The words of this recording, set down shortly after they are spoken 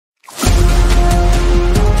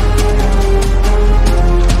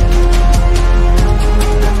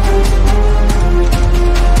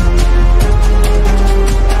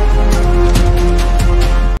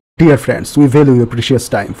Dear friends, we value your precious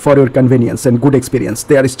time. For your convenience and good experience,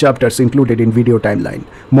 there is chapters included in video timeline.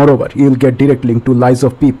 Moreover, you will get direct link to Lies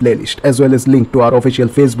of P playlist as well as link to our official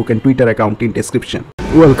Facebook and Twitter account in description.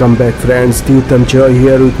 Welcome back friends, Dyutams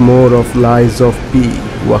here with more of Lies of P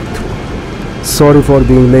walkthrough. Sorry for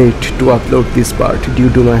being late to upload this part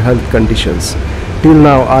due to my health conditions. Till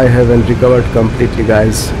now I haven't recovered completely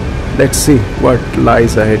guys. Let's see what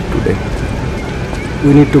lies ahead today.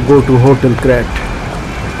 We need to go to Hotel Krat.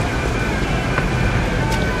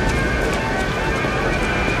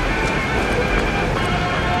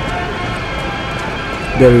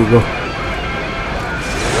 There we go.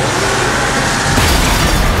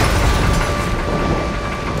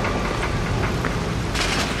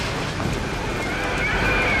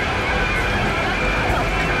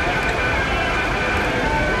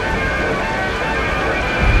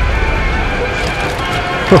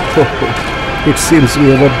 It seems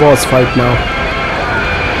we have a boss fight now.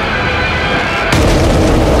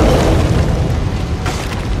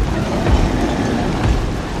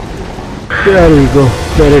 There we go,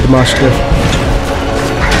 Parade Master.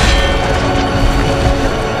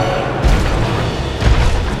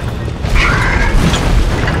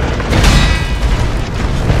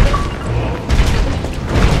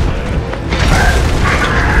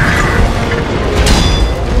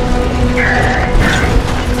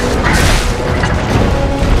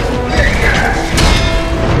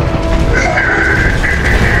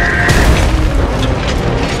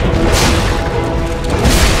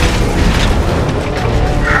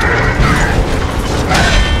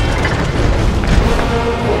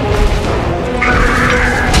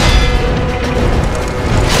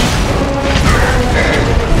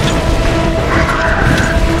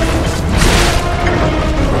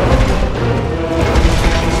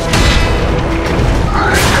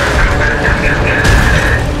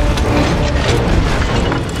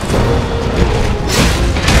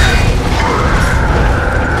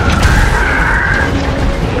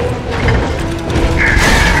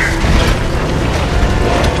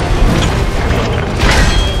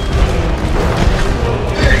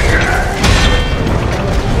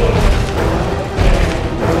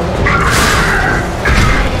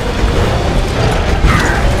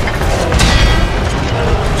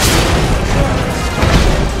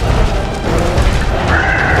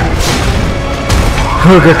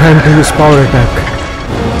 Okay, time to use power attack.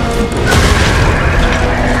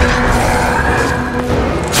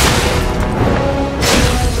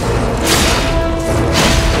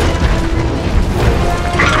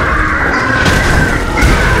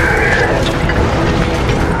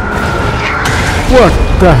 What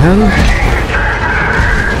the hell?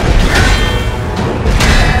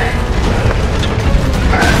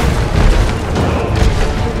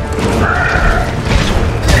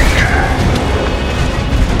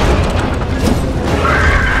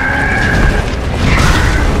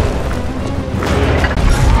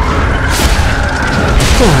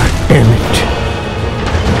 Damn it.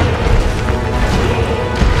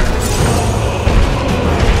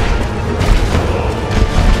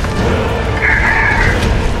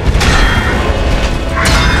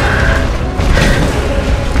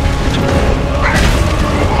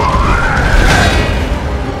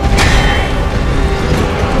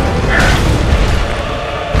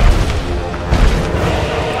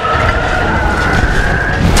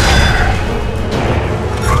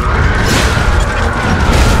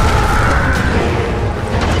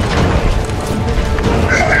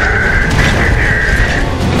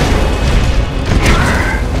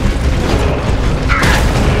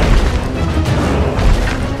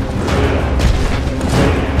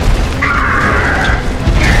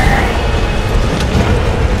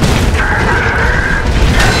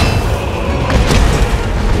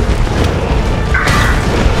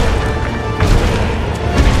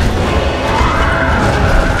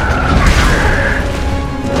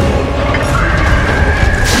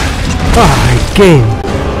 Game.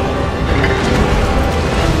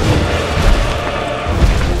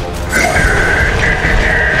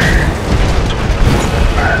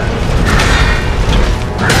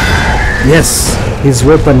 Yes, his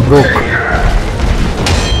weapon broke.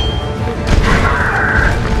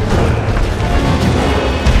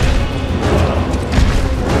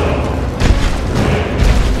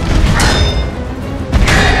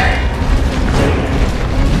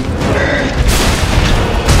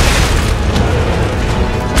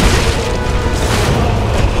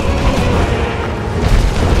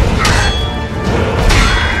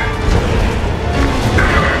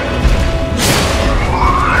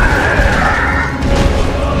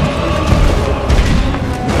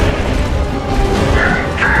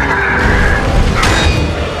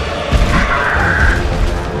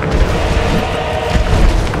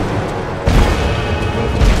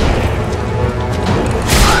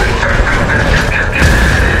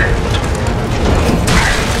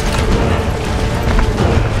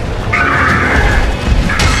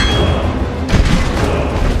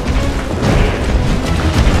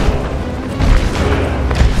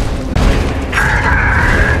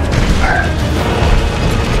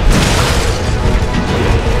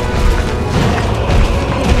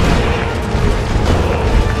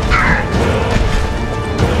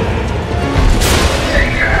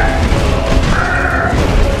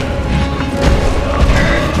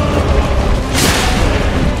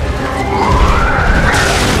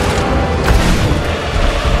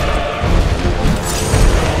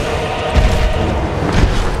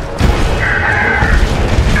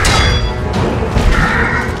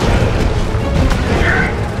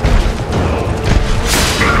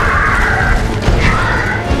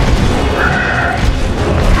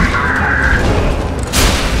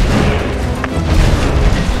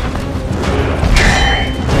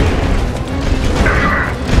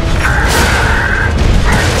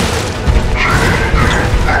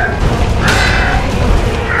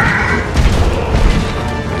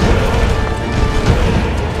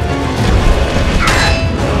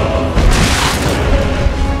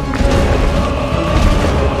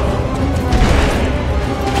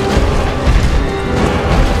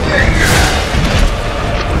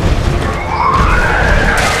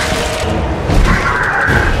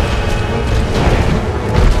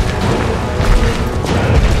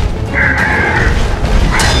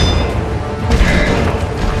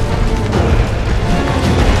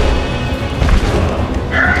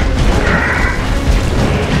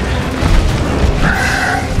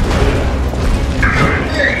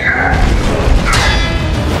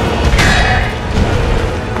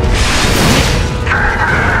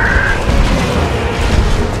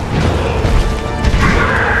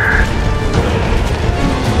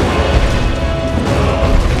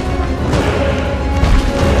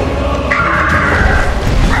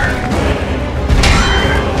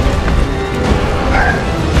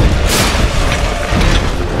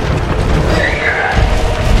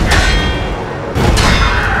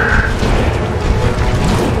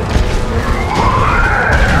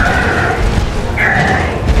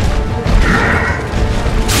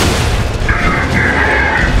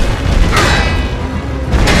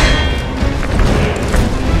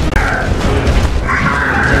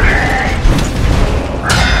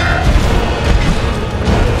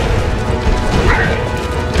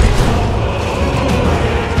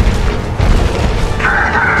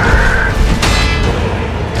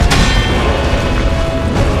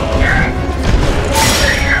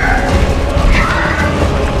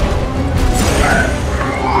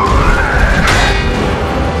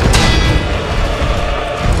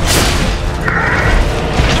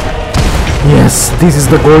 Yes, this is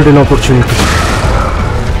the golden opportunity.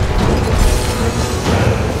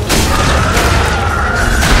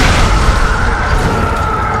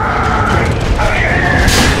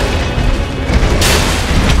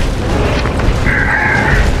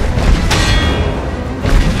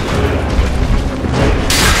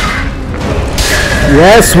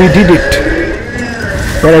 Yes, we did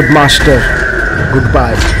it. Parade Master,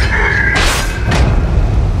 goodbye.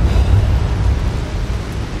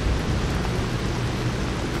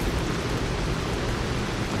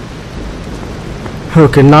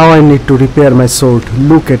 Okay, now I need to repair my sword.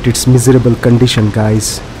 Look at its miserable condition,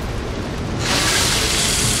 guys.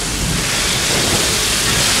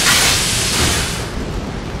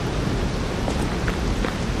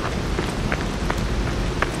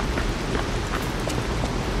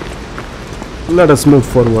 Let us move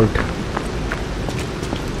forward.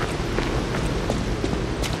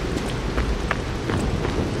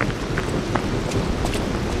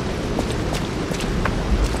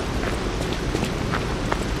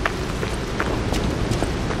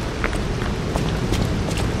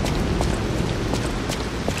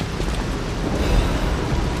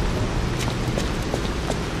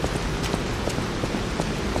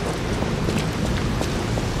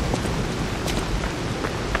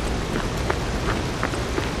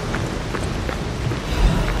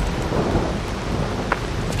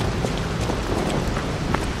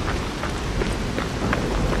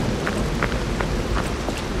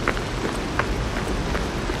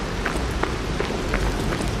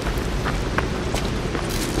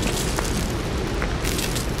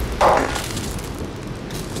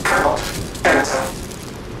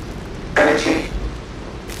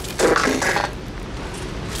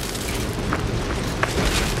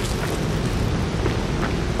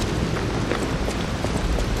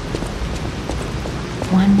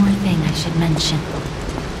 One more thing I should mention.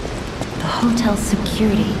 The hotel's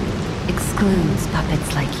security excludes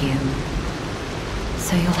puppets like you.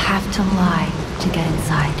 So you'll have to lie to get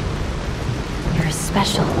inside. You're a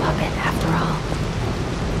special puppet after all.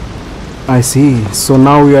 I see. So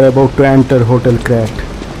now we are about to enter Hotel Krat.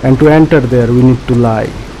 And to enter there we need to lie.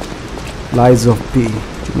 Lies of P.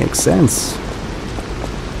 Makes sense.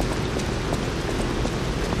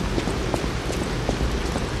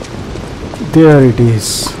 There it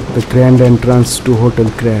is, the grand entrance to Hotel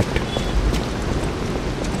Krat.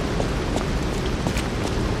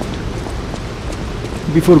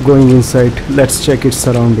 Before going inside, let's check its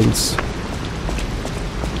surroundings.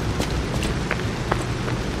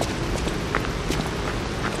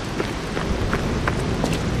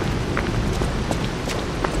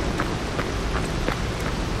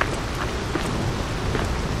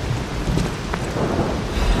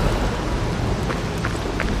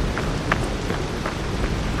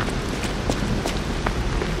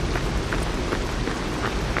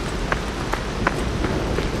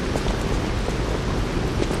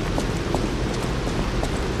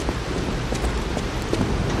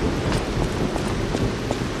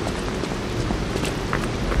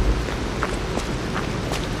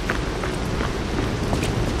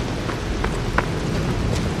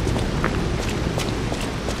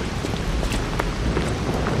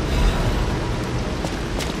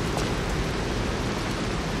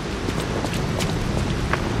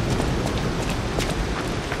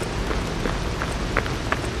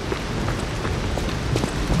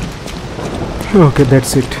 Okay,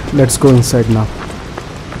 that's it. Let's go inside now.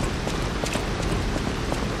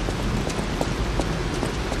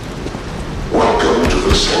 Welcome to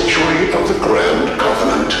the sanctuary of the Grand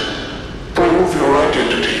Covenant. Prove your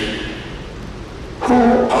identity. Who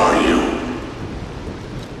are you?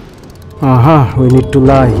 Aha, we need to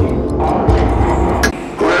lie.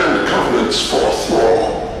 Grand Covenant's fourth law.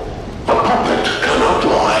 A puppet cannot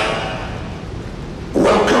lie.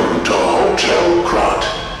 Welcome to Hotel Krat.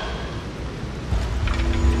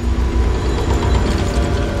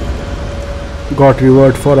 Got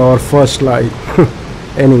reward for our first lie.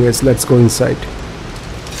 Anyways, let's go inside.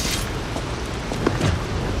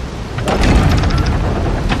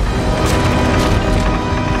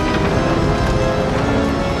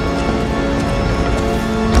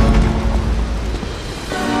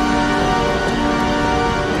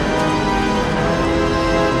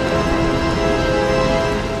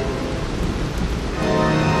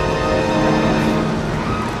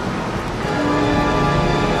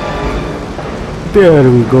 There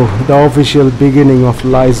we go, the official beginning of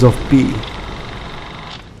Lies of P.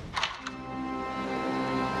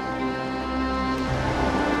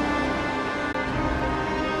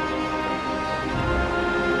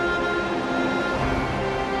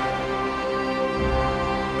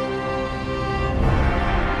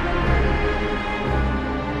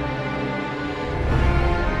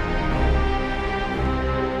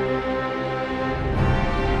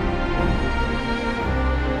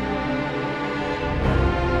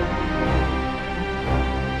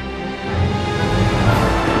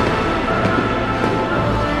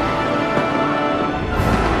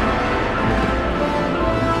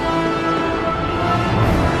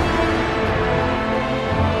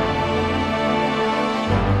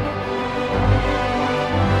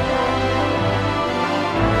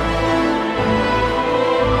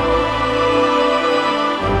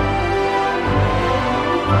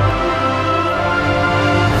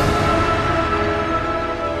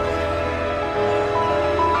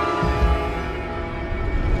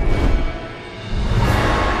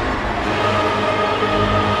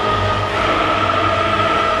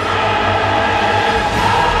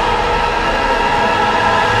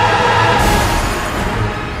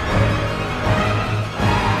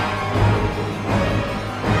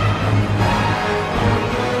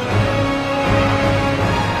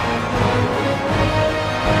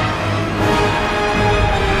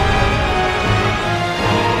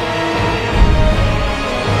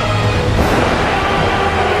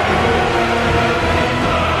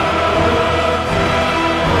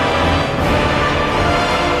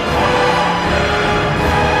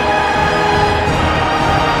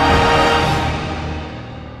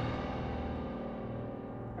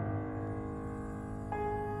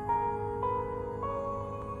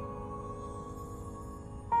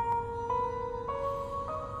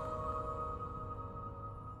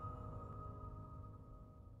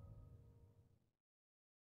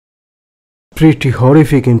 Pretty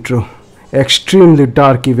horrific intro. Extremely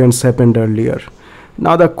dark events happened earlier.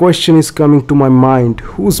 Now the question is coming to my mind,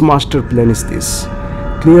 whose master plan is this?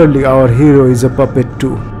 Clearly our hero is a puppet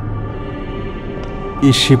too.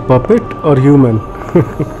 Is she puppet or human?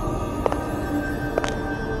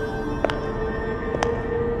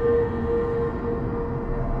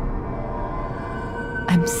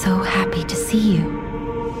 I'm so happy to see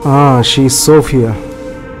you. Ah, she is Sophia,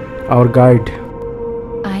 our guide.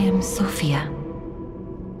 I am Sophia.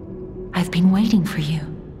 I've been waiting for you.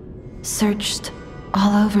 Searched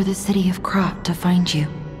all over the city of Krot to find you.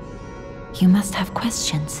 You must have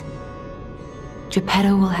questions.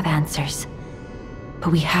 Geppetto will have answers.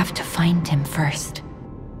 But we have to find him first.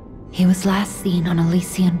 He was last seen on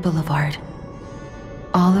Elysian Boulevard.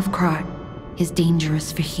 All of Krot is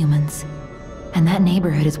dangerous for humans, and that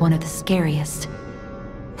neighborhood is one of the scariest.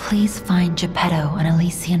 Please find Geppetto on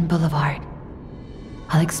Elysian Boulevard.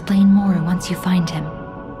 I'll explain more once you find him.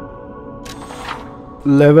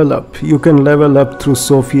 Level up. You can level up through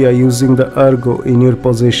Sophia using the Ergo in your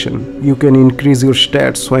possession. You can increase your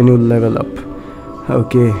stats when you level up.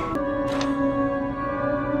 Okay.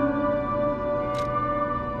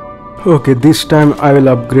 Okay, this time I will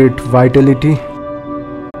upgrade Vitality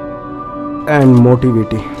and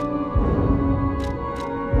Motivity.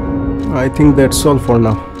 I think that's all for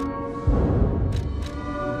now.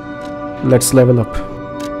 Let's level up.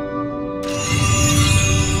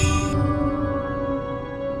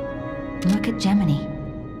 Look at Gemini.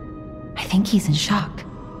 I think he's in shock.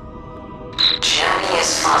 Gemini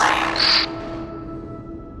is fine.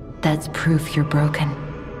 That's proof you're broken.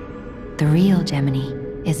 The real Gemini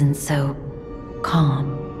isn't so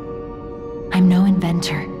calm. I'm no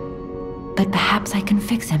inventor, but perhaps I can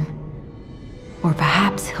fix him. Or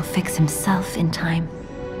perhaps he'll fix himself in time.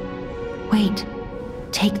 Wait,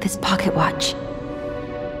 take this pocket watch.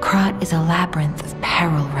 Krot is a labyrinth of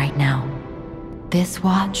peril right now. This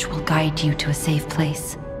watch will guide you to a safe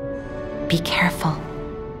place. Be careful,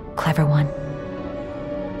 clever one.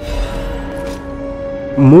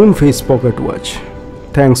 Moonface pocket watch.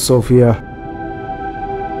 Thanks, Sophia.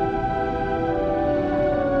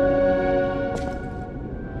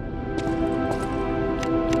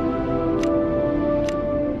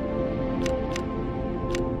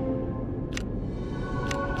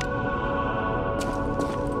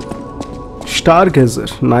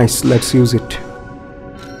 Stargazer. Nice, let's use it.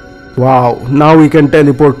 Wow, now we can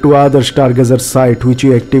teleport to other Stargazer site which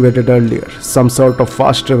you activated earlier. Some sort of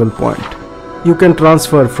fast travel point. You can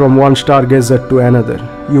transfer from one Stargazer to another.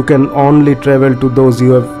 You can only travel to those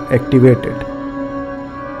you have activated.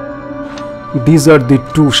 These are the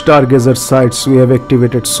 2 Stargazer sites we have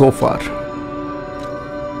activated so far.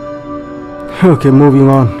 Okay, moving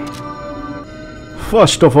on.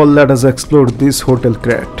 First of all, let us explore this hotel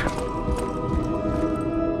crate.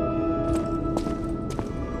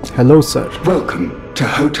 Hello, sir. Welcome to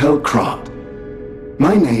Hotel Krot.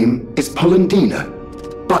 My name is Polendina,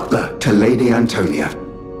 butler to Lady Antonia.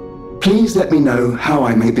 Please let me know how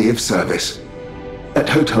I may be of service. At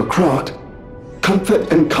Hotel Krot,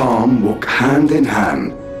 comfort and calm walk hand in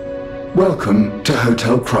hand. Welcome to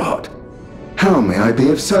Hotel Krot. How may I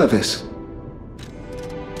be of service?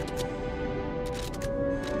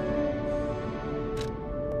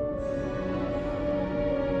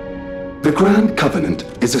 The Grand Covenant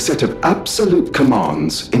is a set of absolute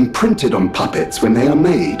commands imprinted on puppets when they are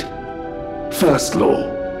made. First law: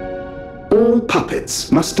 all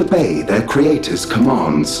puppets must obey their creator's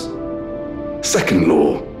commands. Second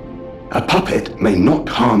law: a puppet may not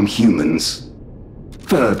harm humans.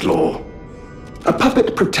 Third law: a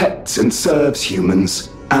puppet protects and serves humans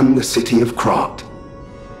and the city of Krot.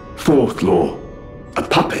 Fourth law: a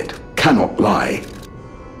puppet cannot lie.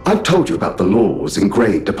 I've told you about the laws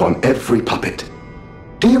engraved upon every puppet.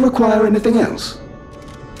 Do you require anything else?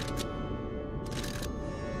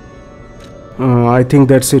 I think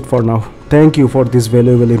that's it for now. Thank you for this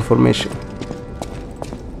valuable information.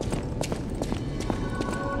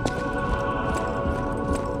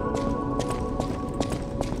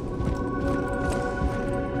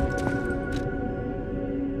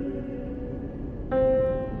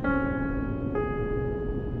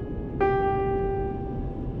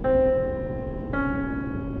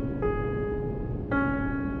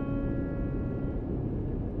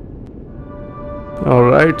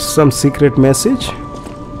 Alright, some secret message?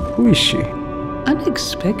 Who is she?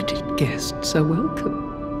 Unexpected guests are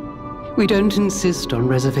welcome. We don't insist on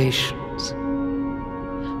reservations.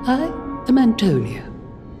 I am Antonia,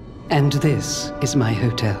 and this is my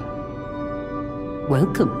hotel.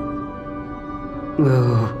 Welcome.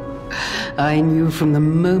 Oh, I knew from the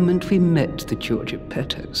moment we met that you're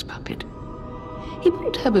Geppetto's puppet. He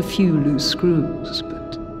might have a few loose screws,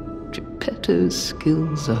 but Geppetto's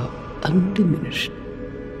skills are undiminished.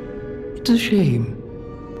 It's a shame.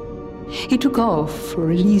 He took off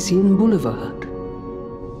for Elysian Boulevard,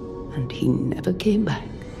 and he never came back.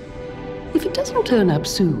 If he doesn't turn up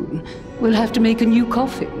soon, we'll have to make a new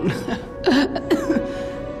coffin.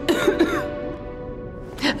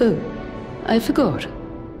 Oh, I forgot.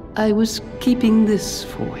 I was keeping this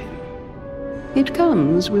for him. It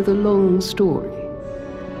comes with a long story,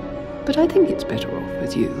 but I think it's better off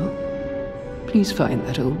with you. Please find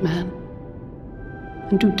that old man,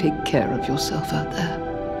 and do take care of yourself out there.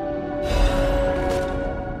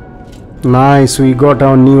 Nice, we got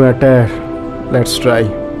our new attire. Let's try.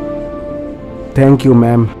 Thank you,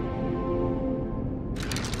 ma'am.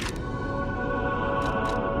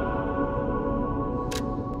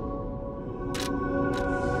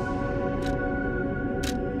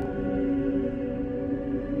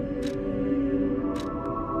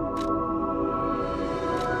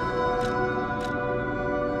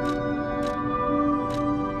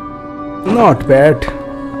 Not bad.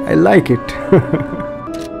 I like it.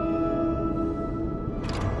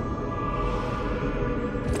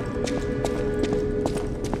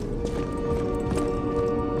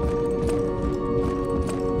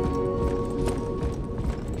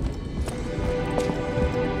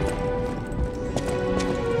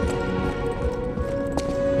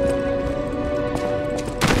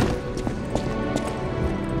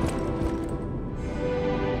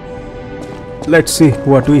 Let's see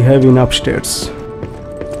what we have in upstairs.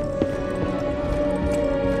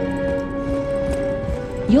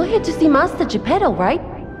 You're here to see Master Geppetto, right?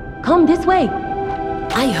 Come this way.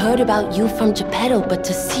 I heard about you from Geppetto, but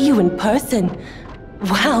to see you in person...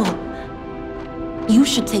 Wow. You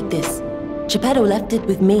should take this. Geppetto left it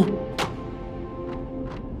with me.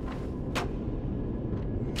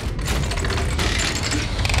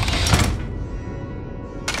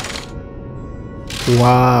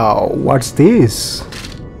 Wow, what's this?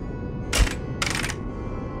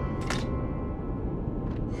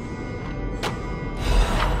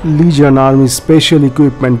 Legion arm is special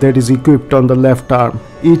equipment that is equipped on the left arm.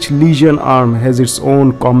 Each Legion arm has its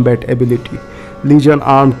own combat ability. Legion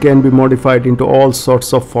arm can be modified into all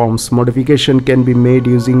sorts of forms. Modification can be made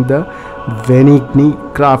using the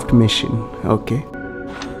Venigni craft machine. Okay.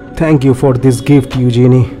 Thank you for this gift,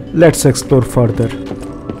 Eugenie. Let's explore further.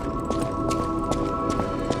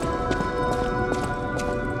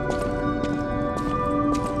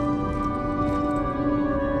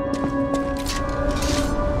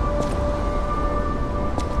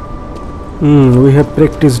 We have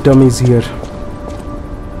practice dummies here.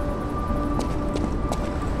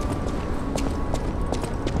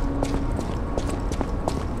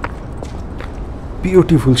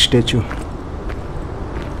 Beautiful statue.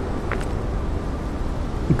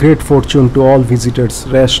 Great fortune to all visitors,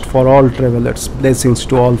 rest for all travelers, blessings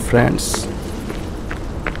to all friends.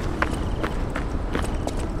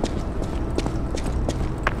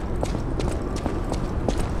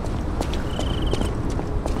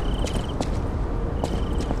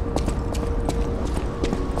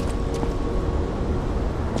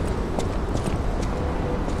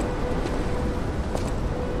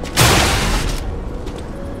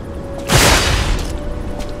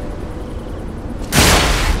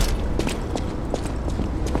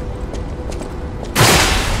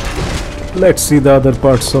 Let's see the other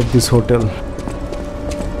parts of this hotel.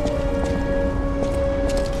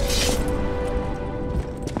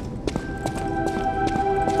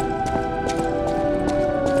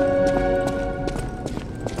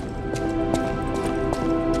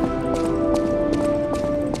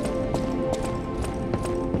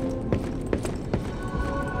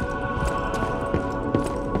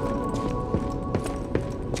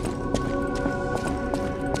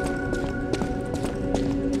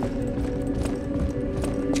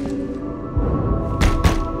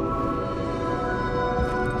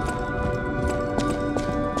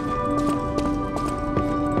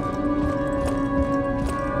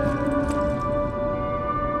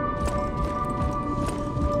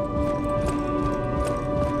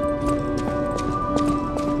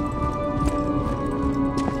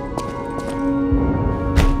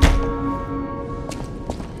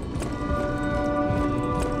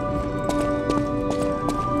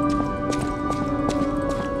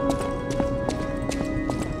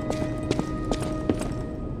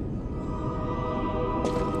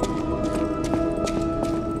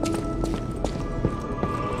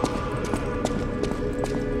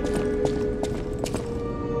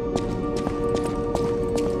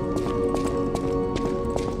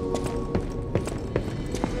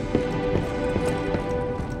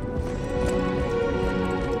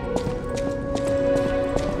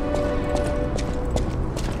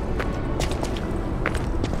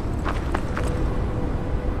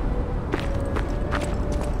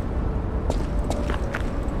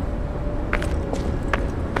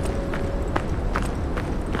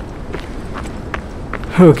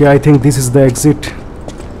 Okay, I think this is the exit.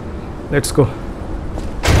 Let's go.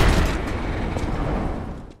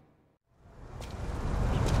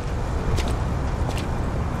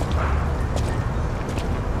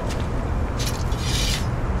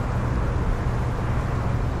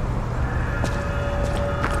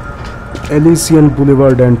 Elysian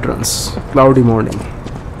Boulevard entrance. Cloudy morning.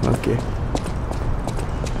 Okay.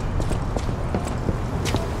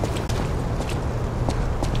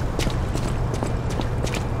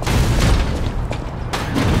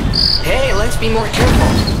 Hey, let's be more careful.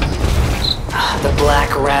 The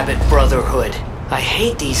Black Rabbit Brotherhood. I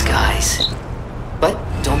hate these guys. But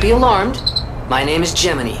don't be alarmed. My name is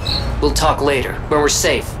Gemini. We'll talk later, when we're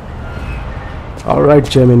safe. Alright,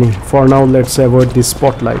 Gemini. For now, let's avoid the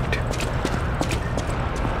spotlight.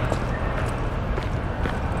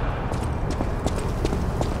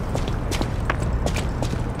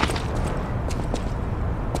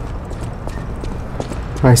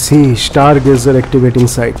 I see Stargazer activating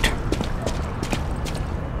site.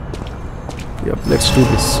 Yep, let's do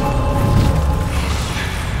this.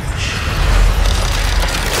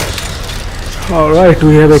 Alright,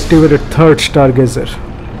 we have activated third Stargazer.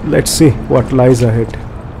 Let's see what lies ahead.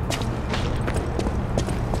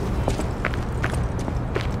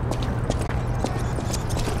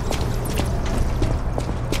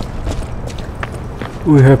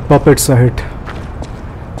 We have puppets ahead.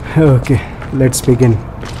 Okay, let's begin.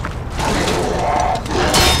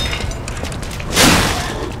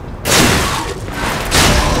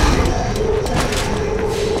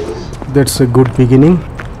 That's a good beginning.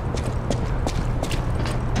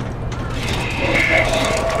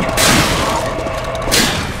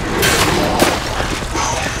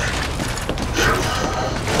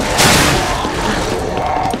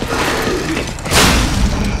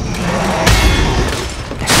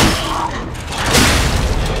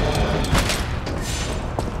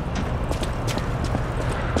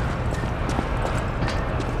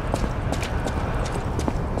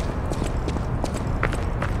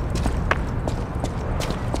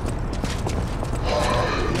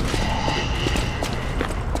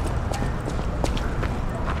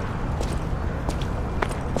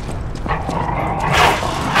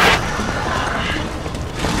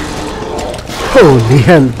 Holy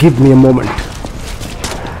hell, give me a moment.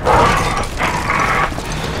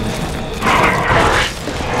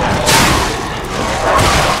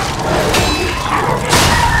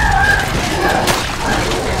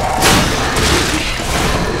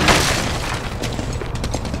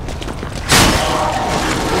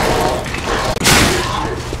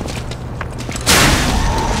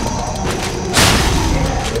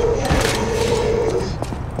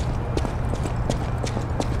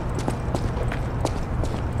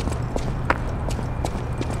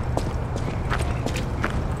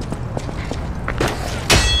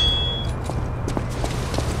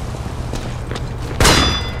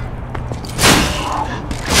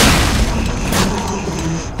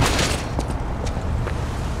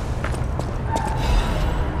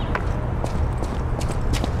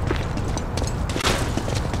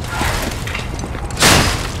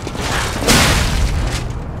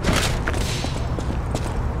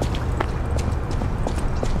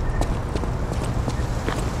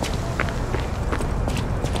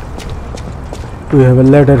 We have a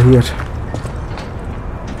ladder here.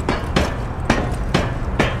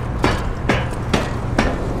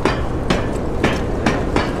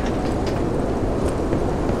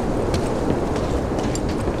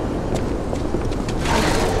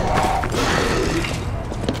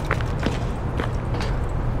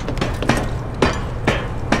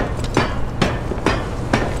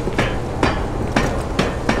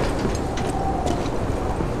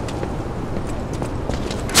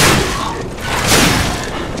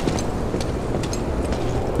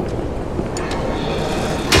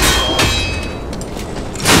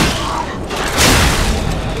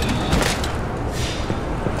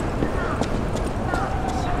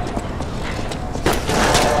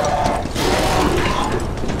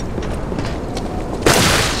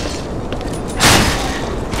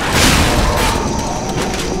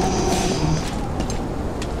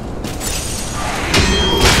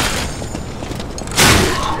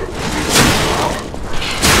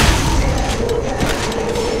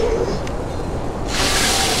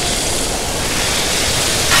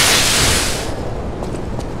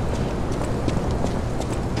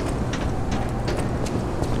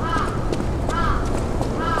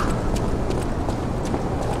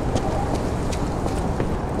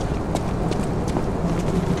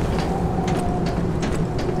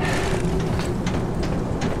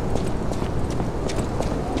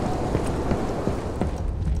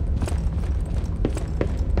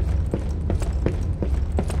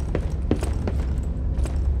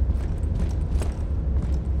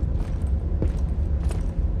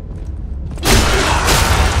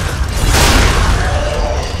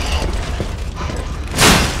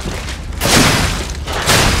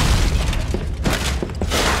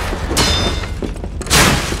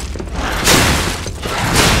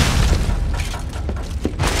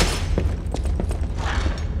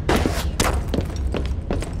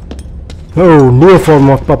 Oh, new form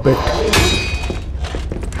of puppet.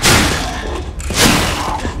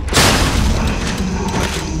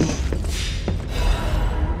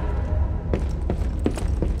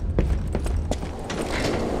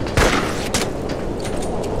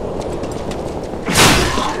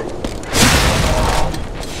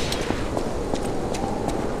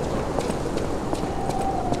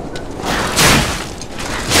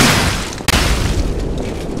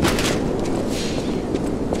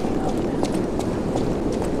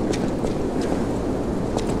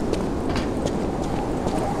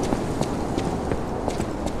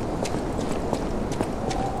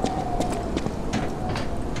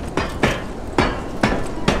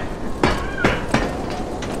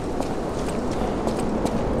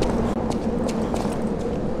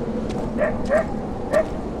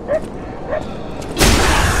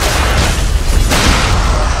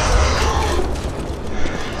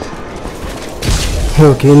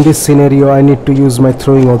 Okay, in this scenario I need to use my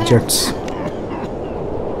throwing objects.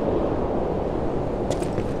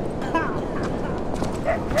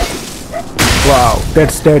 Wow,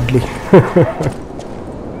 that's deadly.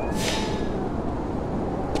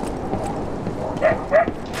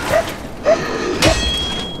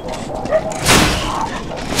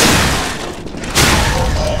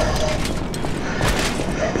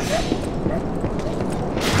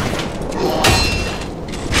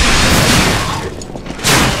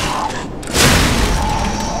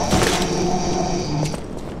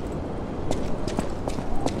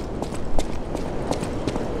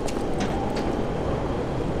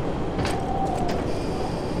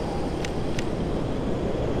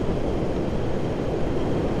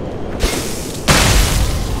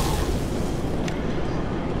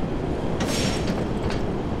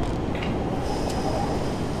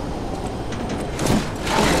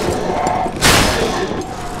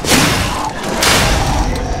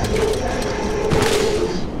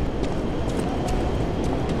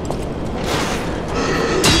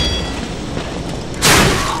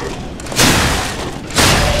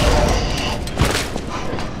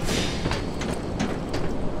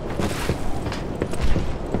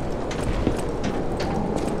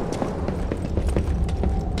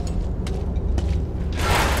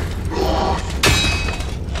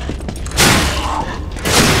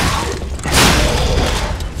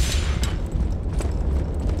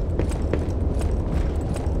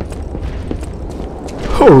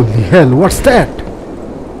 Holy hell, what's that?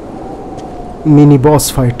 Mini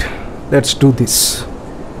boss fight. Let's do this.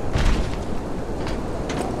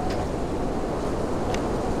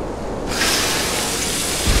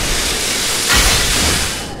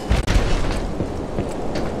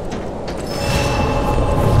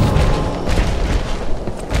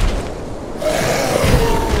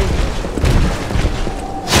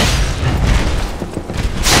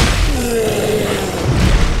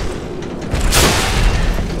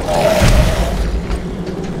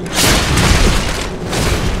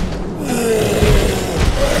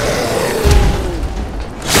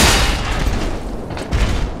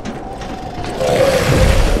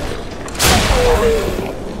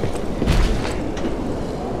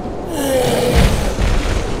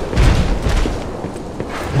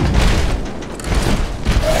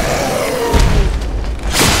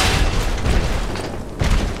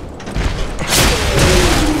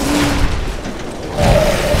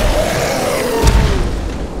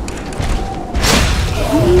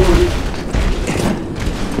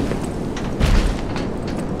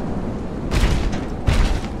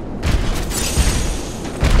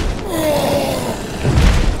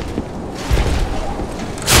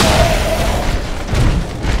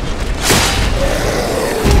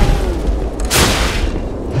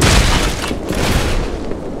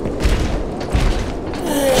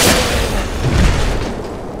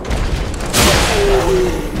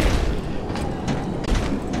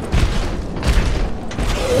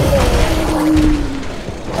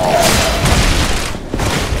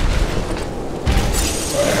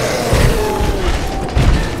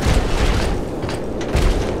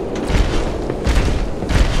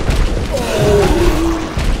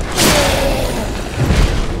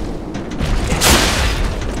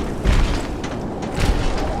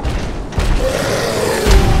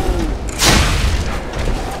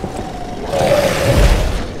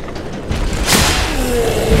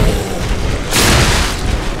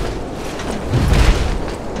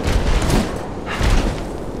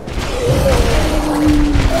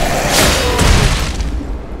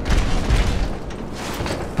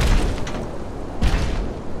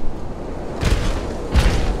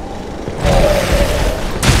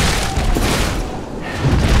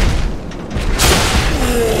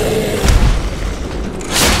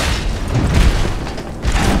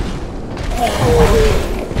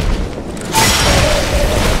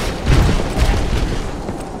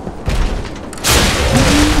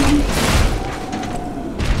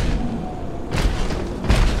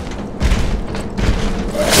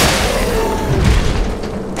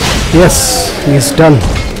 Yes, he's done.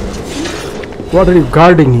 What are you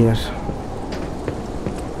guarding here?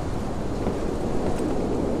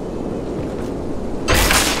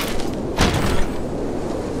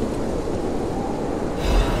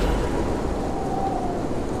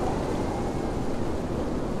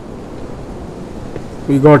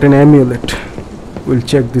 We got an amulet. We'll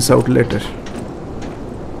check this out later.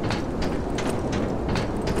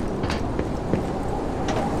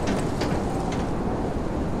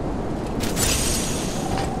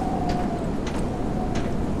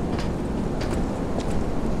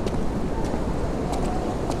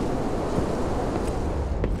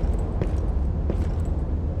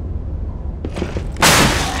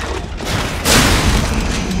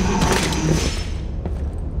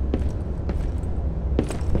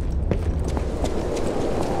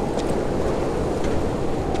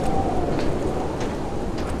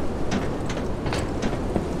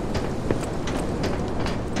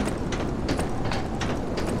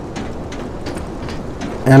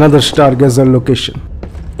 Another stargazer location.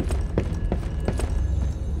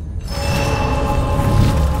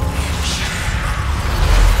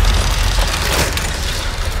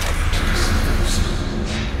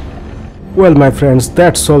 Well my friends,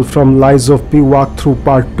 that's all from Lies of P walkthrough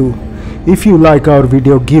part 2. If you like our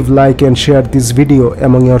video, give like and share this video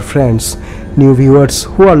among your friends. New viewers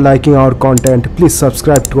who are liking our content, please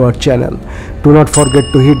subscribe to our channel. Do not forget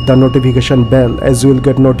to hit the notification bell as you will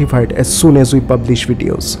get notified as soon as we publish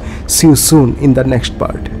videos. See you soon in the next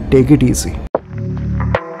part. Take it easy.